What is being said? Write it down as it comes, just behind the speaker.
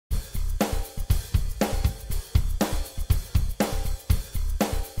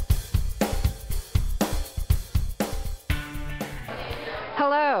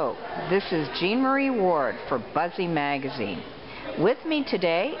This is Jean Marie Ward for Buzzy Magazine. With me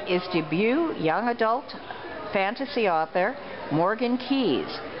today is debut young adult fantasy author Morgan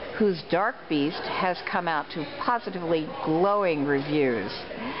Keyes, whose Dark Beast has come out to positively glowing reviews.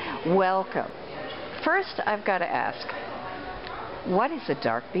 Welcome. First, I've got to ask, what is a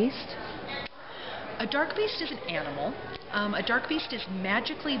Dark Beast? A dark beast is an animal. A dark beast is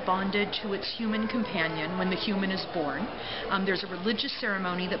magically bonded to its human companion when the human is born. There's a religious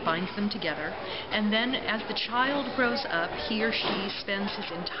ceremony that binds them together. And then as the child grows up, he or she spends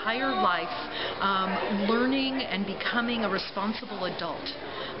his entire life learning and becoming a responsible adult.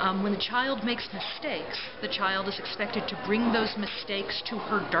 When the child makes mistakes, the child is expected to bring those mistakes to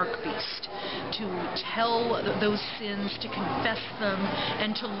her dark beast, to tell those sins, to confess them,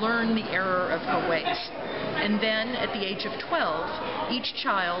 and to learn the error of her ways. And then, at the age of 12, each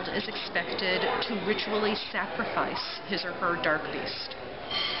child is expected to ritually sacrifice his or her dark beast.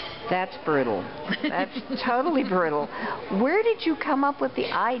 That's brutal. That's totally brutal. Where did you come up with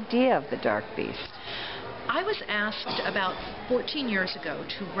the idea of the Dark Beast? I was asked about 14 years ago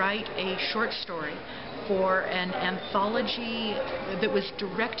to write a short story for an anthology that was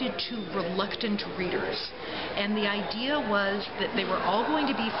directed to reluctant readers. And the idea was that they were all going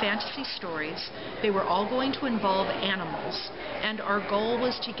to be fantasy stories, they were all going to involve animals, and our goal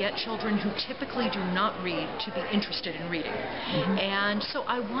was to get children who typically do not read to be interested in reading. And so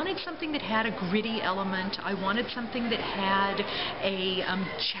I wanted something that had a gritty element, I wanted something that had a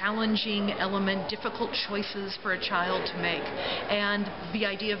challenging element, difficult choices for a child to make, and the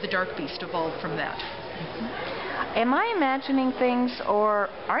idea of the Dark Beast evolved from that. Am I imagining things, or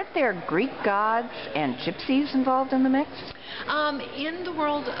aren't there Greek gods and gypsies involved in the mix? In the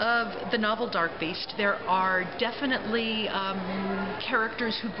world of the novel Dark Beast, there are definitely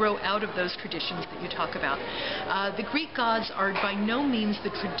characters who grow out of those traditions that you talk about. The Greek gods are by no means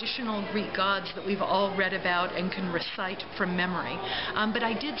the traditional Greek gods that we've all read about and can recite from memory. But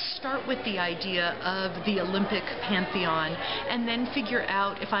I did start with the idea of the Olympic pantheon and then figure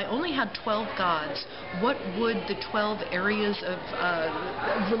out, if I only had 12 gods, what would the 12 areas of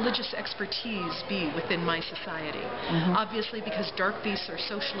religious expertise be within my society? Obviously, because dark beasts are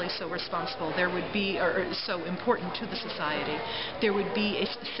socially so responsible, there would be, or so important to the society, there would be a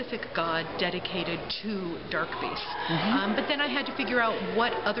specific god dedicated to dark beasts. But then I had to figure out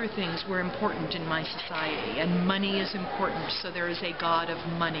what other things were important in my society, and money is important, so there is a god of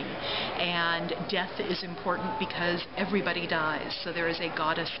money, and death is important because everybody dies, so there is a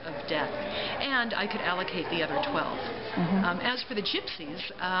goddess of death, and I could allocate the other 12. As for the gypsies,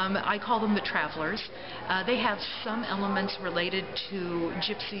 I call them the travelers. They have some elements related to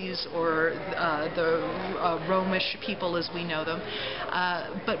gypsies or the Romish people as we know them,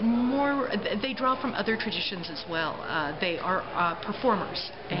 but more, they draw from other traditions as well. They are performers,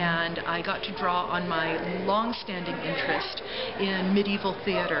 and I got to draw on my long-standing interest in medieval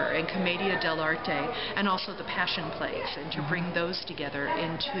theater and commedia dell'arte, and also the passion plays, and to bring those together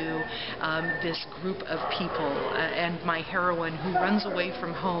into this group of people, and my heroine who runs away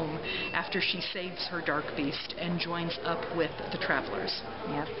from home after she saves her dark beast and joins up with the travelers.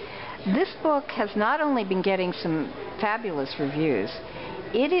 Yeah. This book has not only been getting some fabulous reviews,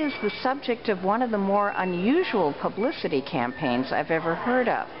 it is the subject of one of the more unusual publicity campaigns I've ever heard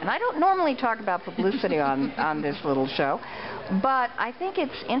of. And I don't normally talk about publicity on this little show, but I think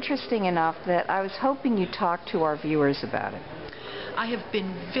it's interesting enough that I was hoping you'd talk to our viewers about it. I have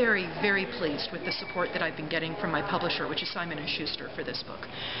been very, very pleased with the support that I've been getting from my publisher, which is Simon & Schuster, for this book.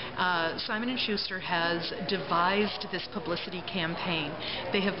 Simon & Schuster has devised this publicity campaign.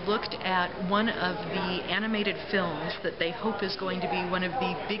 They have looked at one of the animated films that they hope is going to be one of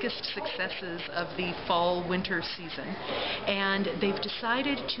the biggest successes of the fall-winter season, and they've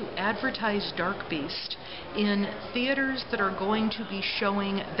decided to advertise Dark Beast in theaters that are going to be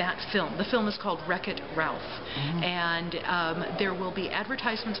showing that film. The film is called Wreck-It Ralph, and there will be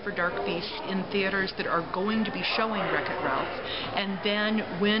advertisements for Dark Beast in theaters that are going to be showing Wreck-It Ralph, and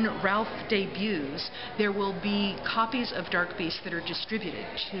then when Ralph debuts, there will be copies of Dark Beast that are distributed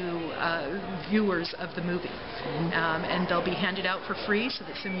to viewers of the movie, and they'll be handed out for free so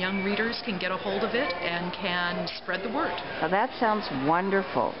that some young readers can get a hold of it and can spread the word. Well, that sounds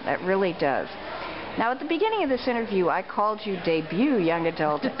wonderful. That really does. Now, at the beginning of this interview, I called you debut young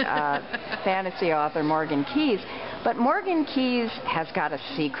adult fantasy author Morgan Keyes, but Morgan Keyes has got a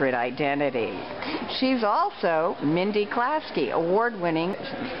secret identity. She's also Mindy Klasky, award-winning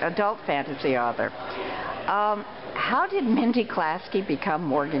adult fantasy author. How did Mindy Klasky become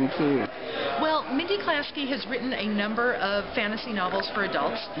Morgan Keyes? Well, Mindy Klasky has written a number of fantasy novels for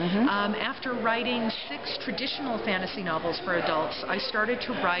adults. After writing 6 traditional fantasy novels for adults, I started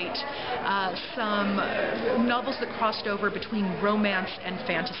to write some novels that crossed over between romance and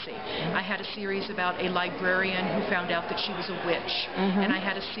fantasy. I had a series about a librarian who found out that she was a witch, and I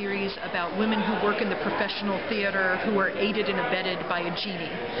had a series about women who work in the professional theater who are aided and abetted by a genie.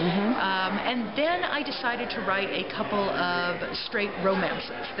 And then I decided to write a couple of straight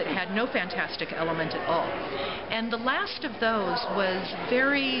romances that had no fantastic element at all. And the last of those was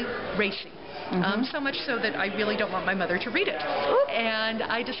very racy. So much so that I really don't want my mother to read it. And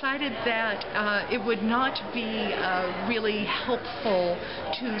I decided that it would not be really helpful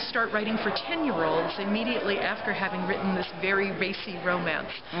to start writing for 10-year-olds immediately after having written this very racy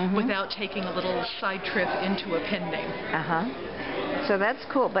romance without taking a little side trip into a pen name. So that's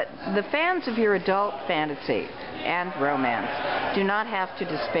cool. But the fans of your adult fantasy and romance do not have to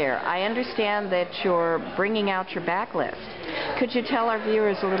despair. I understand that you're bringing out your backlist. Could you tell our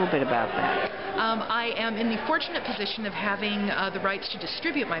viewers a little bit about that? I am in the fortunate position of having the rights to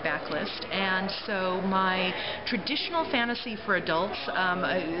distribute my backlist, and so my traditional fantasy for adults,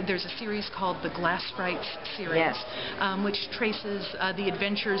 there's a series called the Glass Frights series, which traces the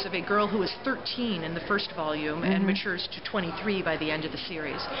adventures of a girl who is 13 in the first volume and matures to 23 by the end of the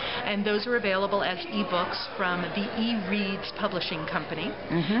series. And those are available as ebooks from the E-Reads publishing company.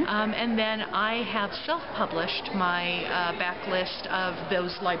 And then I have self-published my backlist of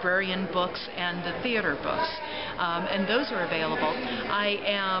those librarian books and the theater books, and those are available. I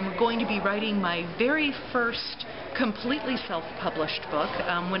am going to be writing my very first completely self-published book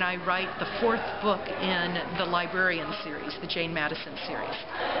when I write the 4th book in the Librarian series, the Jane Madison series,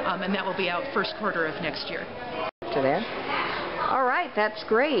 and that will be out first quarter of next year. To that. All right, that's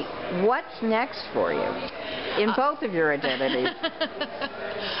great. What's next for you in both of your identities?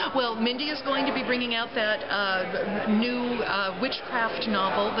 Well, Mindy is going to be bringing out that new witchcraft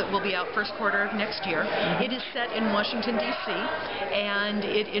novel that will be out first quarter of next year. It is set in Washington, D.C., and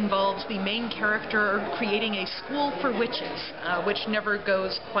it involves the main character creating a school for witches, which never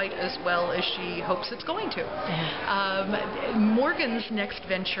goes quite as well as she hopes it's going to. Morgan's next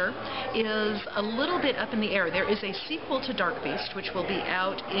venture is a little bit up in the air. There is a sequel to Dark Beast, which will be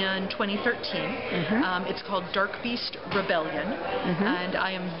out in 2013. It's called Dark Beast Rebellion, and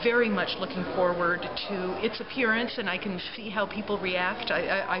I am very much looking forward to its appearance, and I can see how people react.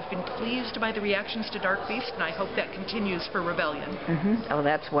 I've been pleased by the reactions to Dark Beast, and I hope that continues for Rebellion. Oh,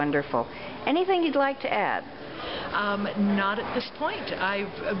 that's wonderful. Anything you'd like to add? Not at this point.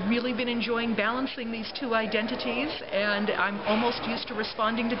 I've really been enjoying balancing these two identities, and I'm almost used to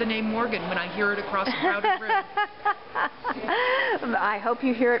responding to the name Morgan when I hear it across a crowded room. I hope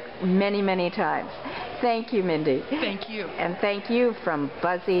you hear it many, many times. Thank you, Mindy. Thank you. And thank you from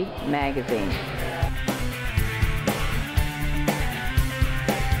Buzzy Magazine.